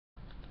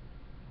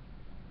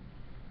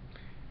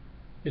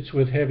It's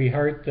with heavy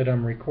heart that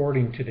I'm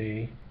recording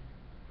today.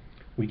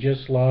 We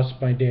just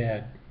lost my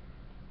dad.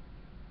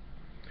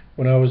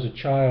 When I was a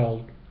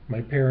child,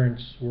 my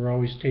parents were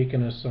always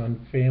taking us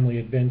on family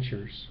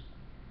adventures,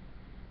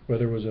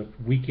 whether it was a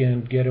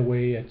weekend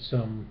getaway at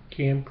some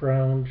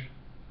campground,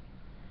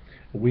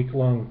 a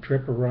week-long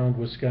trip around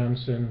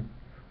Wisconsin,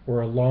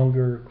 or a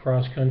longer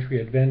cross-country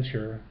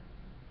adventure.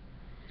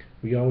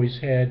 We always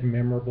had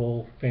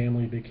memorable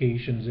family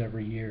vacations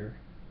every year.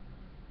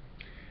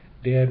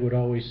 Dad would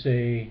always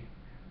say,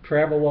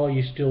 "Travel while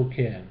you still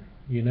can.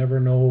 You never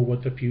know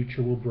what the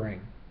future will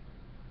bring."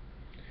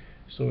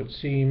 So it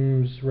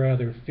seems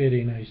rather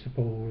fitting, I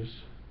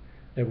suppose,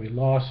 that we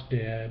lost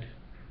Dad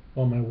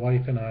while my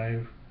wife and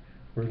I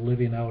were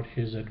living out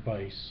his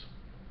advice.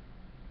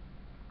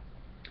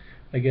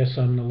 I guess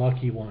I'm the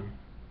lucky one.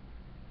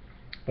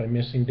 By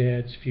missing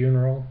Dad's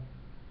funeral,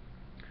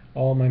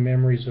 all my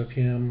memories of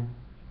him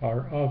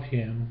are of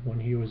him when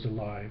he was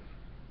alive.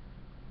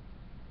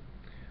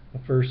 The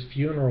first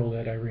funeral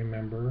that I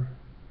remember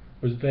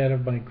was that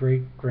of my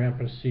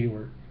great-grandpa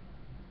Seward.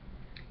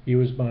 He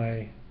was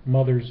my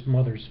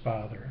mother's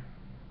father.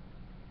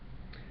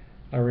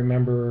 I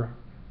remember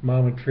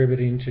Mom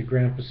attributing to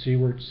Grandpa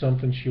Seward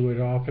something she would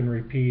often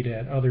repeat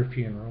at other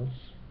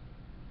funerals,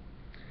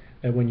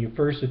 that when you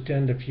first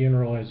attend a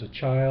funeral as a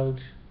child,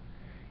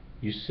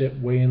 you sit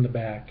way in the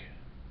back,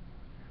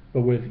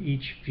 but with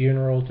each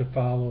funeral to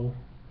follow,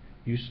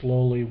 you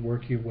slowly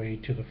work your way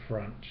to the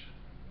front.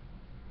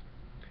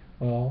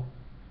 Well,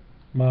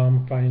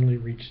 Mom finally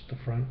reached the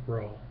front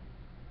row.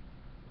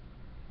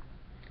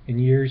 In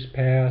years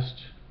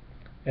past,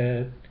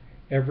 at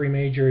every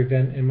major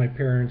event in my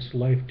parents'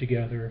 life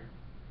together,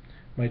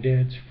 my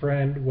dad's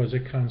friend was a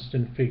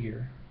constant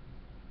figure.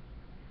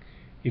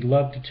 He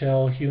loved to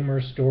tell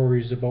humorous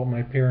stories about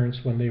my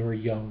parents when they were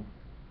young,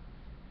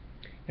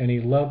 and he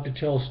loved to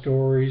tell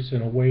stories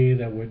in a way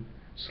that would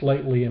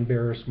slightly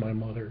embarrass my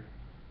mother.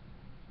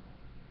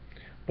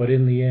 But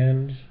in the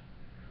end,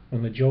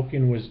 when the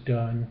joking was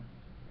done,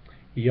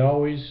 he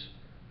always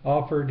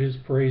offered his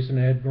praise and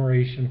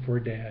admiration for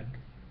Dad.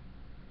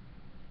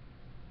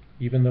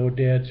 Even though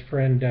Dad's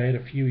friend died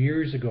a few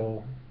years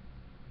ago,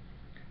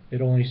 it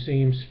only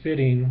seems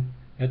fitting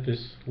at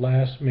this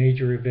last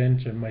major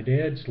event in my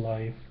dad's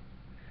life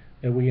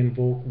that we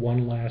invoke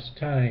one last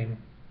time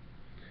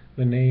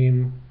the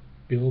name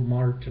Bill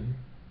Martin.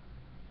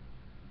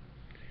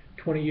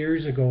 20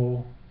 years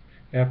ago,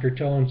 after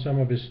telling some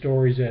of his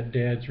stories at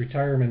Dad's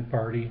retirement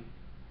party,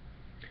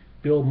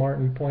 Bill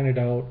Martin pointed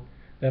out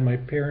that my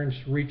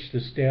parents reached a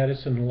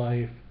status in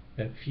life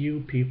that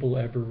few people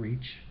ever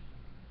reach.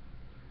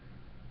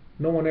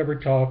 No one ever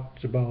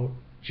talked about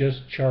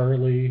just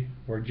Charlie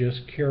or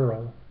just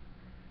Carol.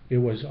 It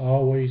was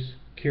always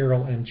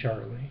Carol and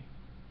Charlie.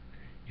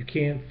 You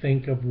can't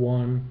think of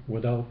one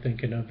without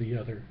thinking of the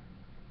other.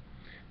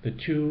 The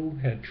two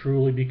had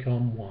truly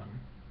become one.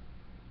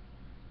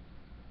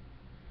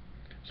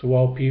 So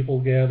while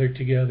people gathered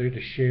together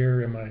to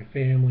share in my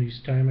family's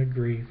time of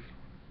grief,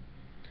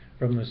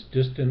 from this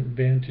distant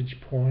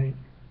vantage point,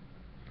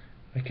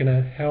 I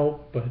cannot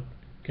help but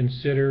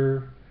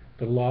consider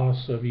the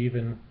loss of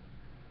even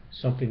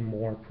something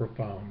more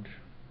profound.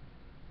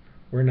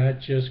 We're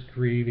not just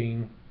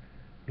grieving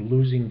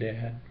losing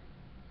Dad.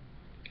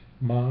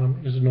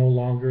 Mom is no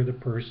longer the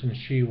person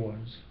she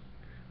was.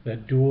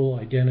 That dual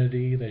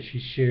identity that she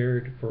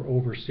shared for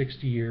over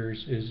 60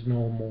 years is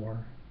no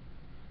more.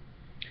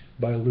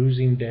 By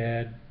losing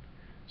Dad,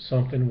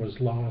 something was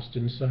lost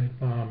inside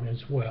Mom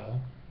as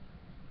well.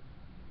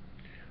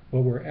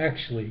 What we're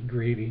actually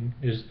grieving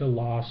is the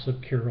loss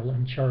of Carol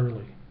and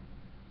Charlie.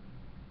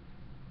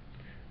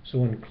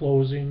 So in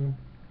closing,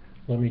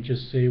 let me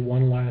just say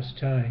one last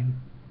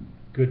time,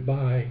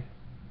 goodbye,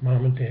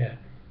 Mom and Dad.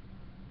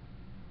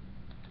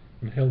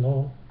 And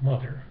hello,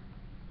 Mother.